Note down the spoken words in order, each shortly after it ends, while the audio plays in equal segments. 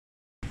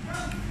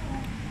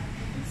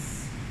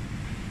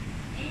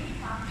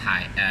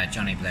Hi,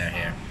 Johnny Blair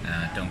here,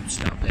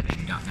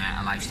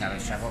 don'tstopliving.net, a lifestyle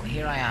of travel.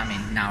 Here I am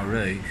in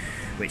Nauru,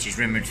 which is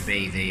rumoured to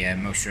be the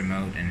most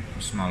remote and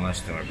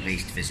smallest or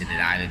least visited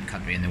island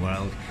country in the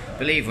world.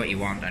 Believe what you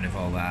want out of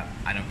all that.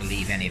 I don't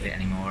believe any of it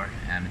anymore.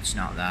 It's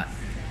not that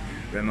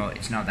remote,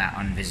 it's not that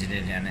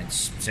unvisited, and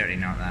it's certainly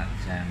not that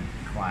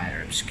quiet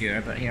or obscure,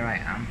 but here I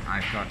am.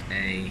 I've got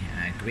a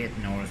Great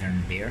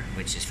Northern beer,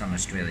 which is from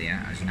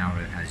Australia, as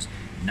Nauru has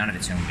none of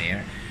its own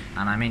beer,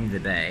 and I'm in the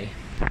bay.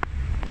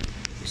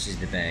 This is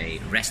the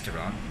Bay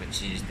Restaurant,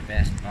 which is the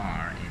best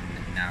bar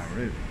in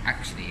Nauru.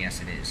 Actually,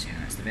 yes it is.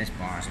 Yeah, it's the best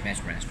bar, it's the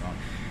best restaurant.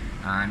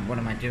 And what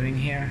am I doing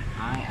here?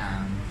 I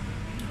am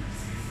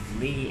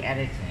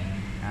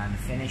re-editing and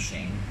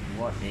finishing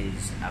what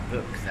is a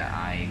book that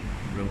I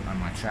wrote on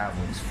my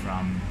travels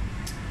from,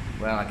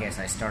 well, I guess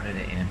I started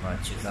it in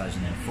about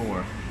 2004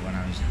 when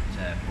I was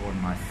at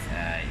Bournemouth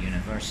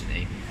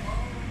University.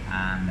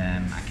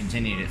 And I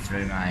continued it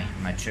through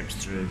my trips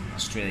through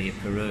Australia,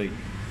 Peru,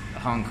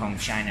 Hong Kong,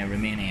 China,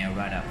 Romania,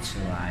 right up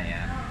till I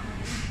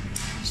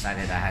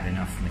decided I had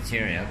enough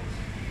material.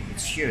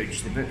 It's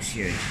huge, the book's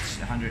huge, it's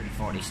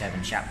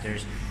 147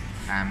 chapters.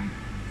 I'm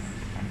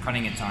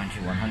cutting it down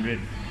to 100,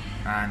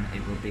 and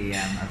it will be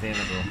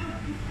available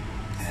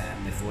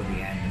before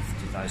the end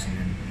of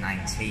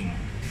 2019.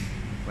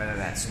 Whether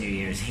that's New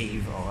Year's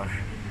Eve or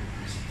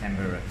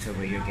September or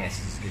October, your guess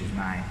is as good as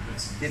mine.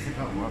 It's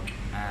difficult work,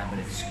 but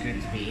it's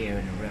good to be here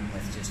in a room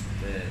with just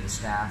the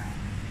staff.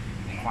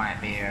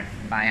 Quiet beer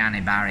by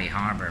Barry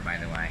Harbour, by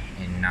the way,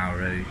 in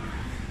Nauru,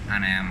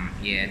 and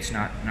yeah, it's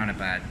not a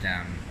bad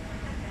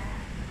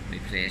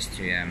place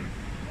to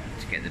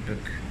get the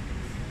book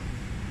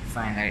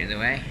find out of the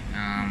way.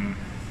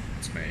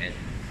 That's about it.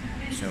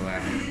 So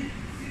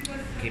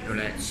keep your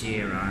let's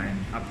see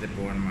around, up the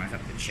Bournemouth,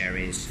 up the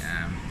Cherries.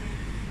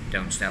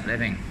 Don't Stop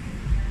Living,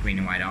 Green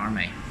and White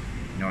Army,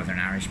 Northern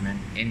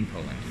Irishman in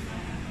Poland.